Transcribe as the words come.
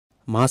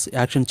Mass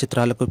action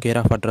చిత్రాలకు care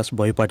of address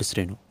Boyapati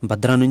Srinu.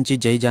 Bhadra నుంచి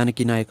జై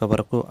జానకి నాయక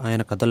వరకు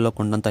ఆయన కథల్లో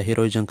కొండంత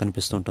హీరోయిజం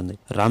కనిపిస్తుంటుంది.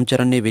 రామ్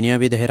చరణ్ ని వినయ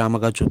విధేయ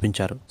రామగా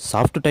చూపించారు.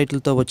 సాఫ్ట్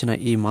టైటిల్ తో వచ్చిన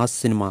ఈ మాస్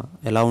సినిమా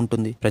ఎలా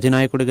ఉంటుంది?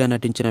 ప్రతినాయకుడిగా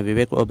నటించిన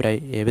వివేక్ ఓబ్రాయ్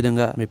ఏ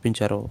విధంగా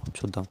మెప్పించారో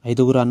చూద్దాం.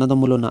 5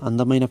 అన్నదమ్ములున్న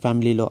అందమైన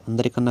ఫ్యామిలీలో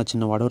అందరికన్నా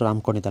చిన్నవాడు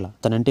రామ్ కొణిదల.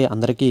 తనంటే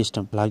అందరికీ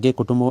ఇష్టం. అలాగే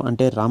కుటుంబం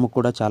అంటే రామ్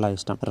కూడా చాలా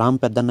ఇష్టం. రామ్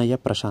పెద్దన్నయ్య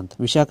ప్రశాంత్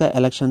విశాఖ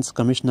ఎలక్షన్స్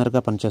కమిషనర్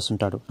గా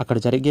పనిచేస్తుంటాడు. అక్కడ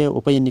జరిగే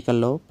ఉప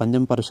ఎన్నికల్లో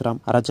పందెం పరశురాం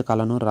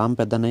అరాచకాలను రామ్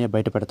పెద్దన్నయ్య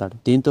బయట పెడతాడు.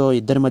 దీంతో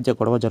ఇద్దరి మధ్య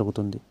గొడవ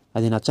జరుగుతుంది.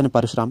 అది నచ్చని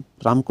పరశురాం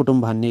రామ్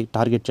కుటుంబాన్ని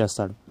టార్గెట్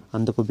చేస్తాడు.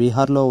 అందుకు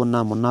బీహార్లో ఉన్న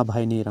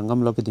మున్నాభాయ్ని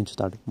రంగంలోకి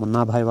దించుతాడు.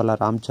 మున్నాభాయ్ వల్ల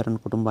రామ్ చరణ్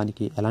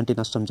కుటుంబానికి ఎలాంటి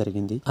నష్టం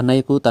జరిగింది,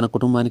 అన్నయ్యకు తన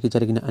కుటుంబానికి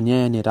జరిగిన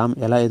అన్యాయాన్ని రామ్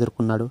ఎలా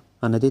ఎదుర్కొన్నాడు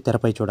అన్నది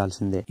తెరపై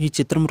చూడాల్సిందే. ఈ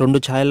చిత్రం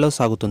 2 ఛాయల్లో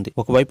సాగుతుంది.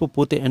 ఒకవైపు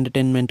పూర్తి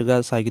ఎంటర్టైన్మెంట్ గా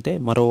సాగితే,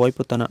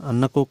 మరోవైపు తన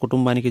అన్నకు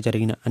కుటుంబానికి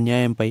జరిగిన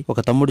అన్యాయంపై ఒక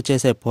తమ్ముడు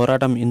చేసే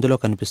పోరాటం ఇందులో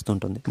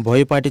కనిపిస్తుంటుంది.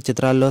 బోయపాటి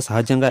చిత్రాల్లో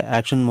సహజంగా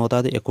యాక్షన్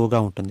మోతాదు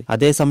ఎక్కువగా ఉంటుంది.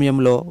 అదే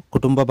సమయంలో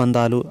కుటుంబ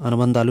బంధాలు,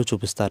 అనుబంధాలు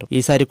చూపిస్తారు.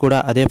 ఈసారి కూడా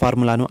అదే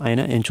ఫార్ములాను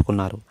ఆయన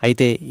ఎంచుకున్నారు.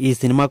 అయితే ఈ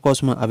సినిమా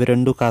కోసం అవి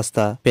రెండు కాస్త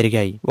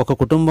పెరిగాయి. ఒక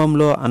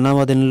కుటుంబంలో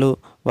అన్నవదినలు,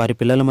 వారి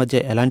పిల్లల మధ్య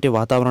ఎలాంటి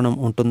వాతావరణం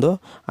ఉంటుందో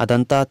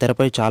అదంతా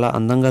తెరపై చాలా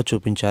అందంగా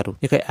చూపించారు.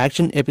 ఇక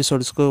యాక్షన్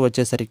ఎపిసోడ్స్ కు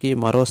వచ్చేసరికి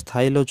మరో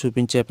స్థాయిలో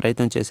చూపించే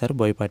ప్రయత్నం చేశారు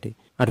బోయపాటి.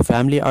 అటు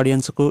ఫ్యామిలీ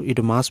ఆడియన్స్ కు,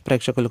 ఇటు మాస్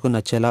ప్రేక్షకులకు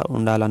నచ్చేలా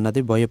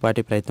ఉండాలన్నది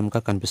బోయపాటి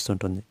ప్రయత్నంగా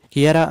కనిపిస్తుంటుంది.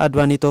 కియారా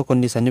అడ్వానీతో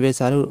కొన్ని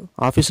సన్నివేశాలు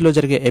ఆఫీసులో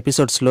జరిగే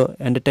ఎపిసోడ్స్ లో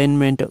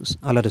ఎంటర్టైన్మెంట్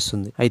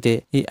అలరిస్తుంది. అయితే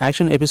ఈ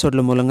యాక్షన్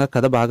ఎపిసోడ్ల మూలంగా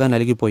కథ బాగా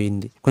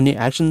నలిగిపోయింది. కొన్ని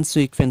యాక్షన్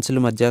సీక్వెన్స్ల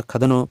మధ్య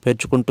కథను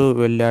పేర్చుకుంటూ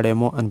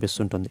వెళ్లాడేమో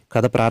అనిపిస్తుంటుంది.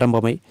 కథ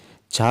ప్రారంభమై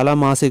చాలా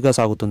మాసిగా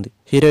సాగుతుంది.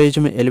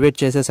 హీరోయిజం ఎలివేట్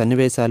చేసే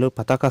సన్నివేశాలు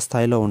పతాక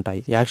స్థాయిలో ఉంటాయి.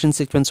 యాక్షన్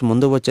సీక్వెన్స్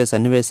ముందు వచ్చే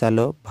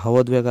సన్నివేశాల్లో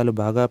భావోద్వేగాలు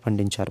బాగా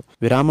పండించారు.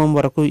 విరామం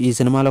వరకు ఈ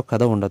సినిమాలో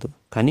కథ ఉండదు,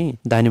 కానీ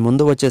దాని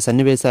ముందు వచ్చే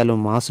సన్నివేశాలు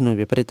మాస్ను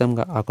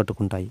విపరీతంగా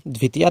ఆకట్టుకుంటాయి.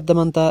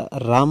 ద్వితీయార్థమంతా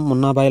రామ్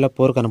మున్నాబాయిల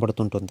పోరు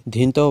కనబడుతుంటుంది.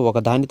 దీంతో ఒక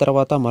దాని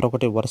తర్వాత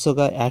మరొకటి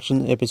వరుసగా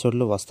యాక్షన్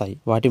ఎపిసోడ్లు వస్తాయి.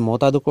 వాటి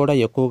మోతాదు కూడా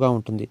ఎక్కువగా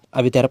ఉంటుంది.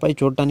 అవి తెరపై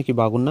చూడటానికి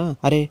బాగున్నా,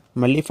 అరే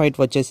మళ్లీ ఫైట్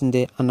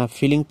వచ్చేసిందే అన్న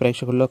ఫీలింగ్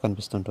ప్రేక్షకుల్లో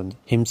కనిపిస్తుంటుంది.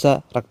 హింస,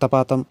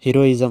 రక్తపాతం,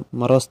 హీరోయిజం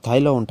మరో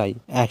స్థాయిలో ఉంటాయి.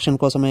 యాక్షన్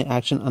కోసమే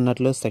యాక్షన్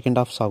అన్నట్లు సెకండ్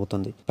హాఫ్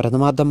సాగుతుంది.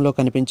 ప్రథమార్థంలో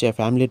కనిపించే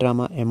ఫ్యామిలీ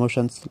డ్రామా,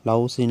 ఎమోషన్స్,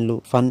 లవ్ సీన్లు,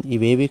 ఫన్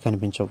ఇవేవీ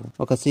కనిపించవు.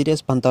 ఒక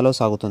సీరియస్ పంతాలో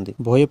సాగుతుంది.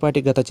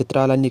 బోయపాటి గత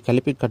చిత్రాలన్నీ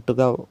కలిపి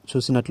కట్టుగా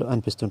చూసినట్లు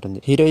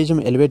అనిపిస్తుంటుంది. హీరోయిజం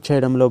ఎలివేట్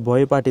చేయడంలో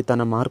బోయపాటి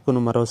తన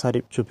మార్కును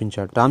మరోసారి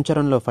చూపించాడు. రామ్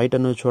చరణ్ లో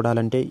ఫైటర్ ను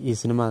చూడాలంటే ఈ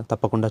సినిమా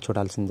తప్పకుండా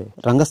చూడాల్సిందే.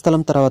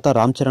 రంగస్థలం తర్వాత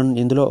రామ్ చరణ్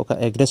ఇందులో ఒక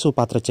అగ్రెసివ్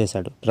పాత్ర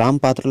చేశాడు.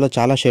 రామ్ పాత్రలో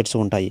చాలా షేడ్స్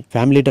ఉంటాయి.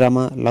 ఫ్యామిలీ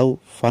డ్రామా, లవ్,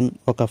 ఫన్,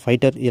 ఒక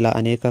ఫైటర్, ఇలా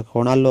అనేక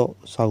కోణాల్లో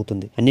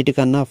సాగుతుంది.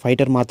 అన్నిటికన్నా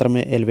ఫైటర్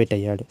మాత్రమే ఎలివేట్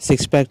అయ్యాడు.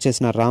 6 ప్యాక్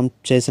చేసిన రామ్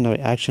చేసిన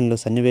యాక్షన్లు,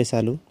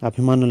 సన్నివేశాలు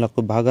అభిమానులకు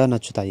బాగా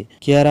నచ్చుతాయి.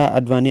 కియారా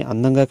అడ్వాని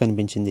అందంగా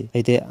కనిపించింది.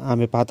 అయితే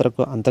ఆమె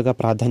పాత్రకు అంతగా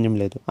ప్రాధాన్యం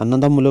లేదు.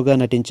 అన్నదమ్ములుగా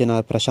నటించిన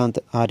ప్రశాంత్,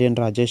 ఆర్యన్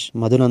రాజేష్,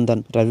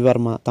 మధునందన్,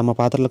 రవివర్మ తమ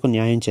పాత్రలకు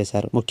న్యాయం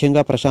చేశారు.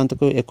 ముఖ్యంగా ప్రశాంత్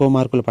కు ఎక్కువ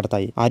మార్కులు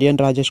పడతాయి.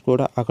 ఆర్యన్ రాజేష్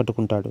కూడా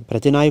ఆకట్టుకుంటాడు.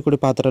 ప్రతినాయకుడి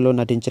పాత్రలో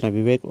నటించిన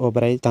వివేక్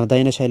ఓబరాయ్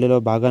తనదైన శైలిలో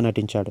బాగా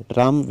నటించాడు.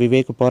 రామ్,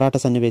 వివేక్ పోరాట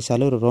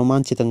సన్నివేశాలు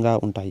రోమాంచితంగా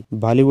ఉంటాయి.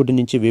 బాలీవుడ్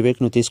నుంచి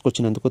వివేక్ ను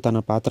తీసుకొచ్చినందుకు తన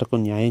పాత్రకు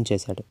న్యాయం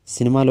చేశాడు.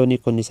 సినిమాలోని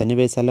కొన్ని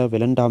సన్నివేశాల్లో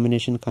విలన్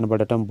డామినేషన్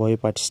కనబడటం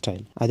బోయపాటి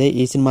స్టైల్. అదే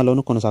ఈ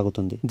సినిమాలోనూ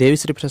కొనసాగుతుంది.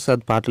 దేవిశ్రీ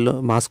ప్రసాద్ పాటలు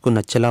మాస్ కు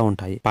నచ్చేలా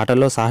ఉంటాయి.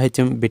 పాటల్లో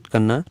సాహిత్యం బిట్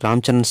కన్నా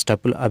రామ్ చరణ్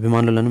స్టెప్పులు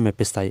అభిమానులను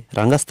మెప్పిస్తాయి.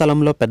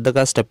 రంగస్థలంలో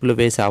పెద్దగా స్టెప్పులు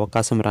వేసే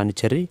అవకాశం రాని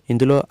చెర్రీ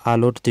ఇందులో ఆ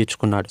లోటు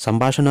తీర్చుకున్నాడు.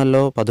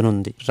 సంభాషణల్లో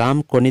పదునుంది.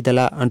 రామ్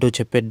కొణిదెల అంటూ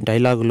చెప్పే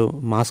డైలాగులు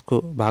మాస్ కు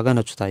బాగా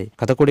నచ్చుతాయి.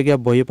 కథకుడిగా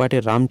బోయపాటి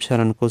రామ్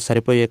చరణ్ కు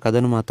సరిపోయే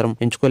కథను మాత్రం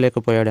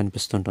ఎంచుకోలేకపోయాడు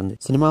అనిపిస్తుంటుంది.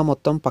 సినిమా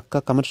మొత్తం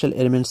పక్క కమర్షియల్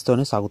ఎలిమెంట్స్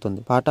తోనే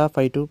సాగుతుంది. పాట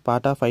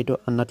ఫైటు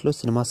అన్నట్లు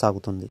సినిమా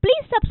సాగుతుంది.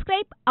 Please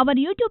subscribe our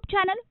YouTube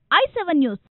channel I7 News.